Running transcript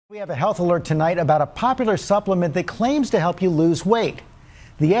We have a health alert tonight about a popular supplement that claims to help you lose weight.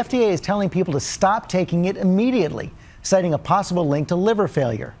 The FDA is telling people to stop taking it immediately, citing a possible link to liver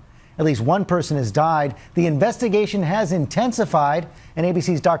failure. At least one person has died. The investigation has intensified, and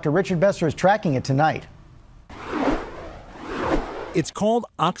ABC's Dr. Richard Besser is tracking it tonight. It's called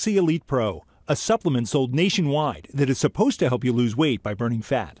Oxy Elite Pro, a supplement sold nationwide that is supposed to help you lose weight by burning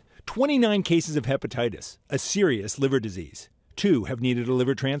fat. 29 cases of hepatitis, a serious liver disease. 2 have needed a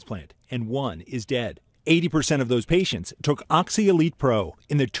liver transplant, and 1 is dead. 80% of those patients took Oxy Elite Pro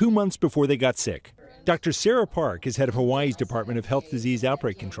in the 2 months before they got sick. Dr. Sarah Park is head of Hawaii's Department of Health Disease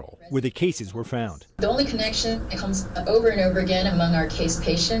Outbreak Control, where the cases were found. The only connection that comes up over and over again among our case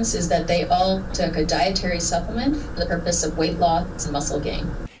patients is that they all took a dietary supplement for the purpose of weight loss and muscle gain.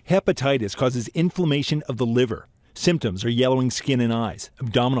 Hepatitis causes inflammation of the liver. Symptoms are yellowing skin and eyes,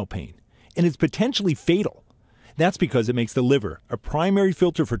 abdominal pain, and it's potentially fatal. That's because it makes the liver, a primary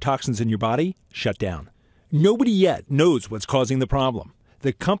filter for toxins in your body, shut down. Nobody yet knows what's causing the problem.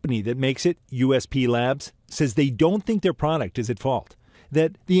 The company that makes it, USP Labs, says they don't think their product is at fault,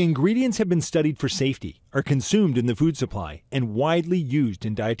 that the ingredients have been studied for safety, are consumed in the food supply, and widely used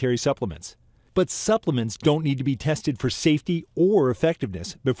in dietary supplements. But supplements don't need to be tested for safety or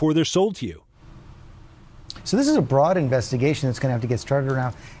effectiveness before they're sold to you. So this is a broad investigation that's going to have to get started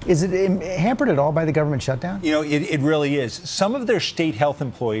now. Is it hampered at all by the government shutdown? You know, it really is. Some of their state health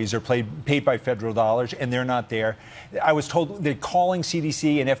employees are paid by federal dollars, and they're not there. I was told they're calling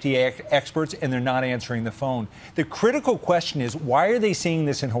CDC and FDA experts, and they're not answering the phone. The critical question is, why are they seeing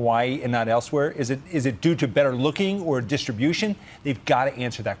this in Hawaii and not elsewhere? Is it due to better looking or distribution? They've got to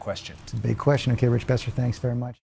answer that question. It's a big question. Okay, Rich Besser, thanks very much.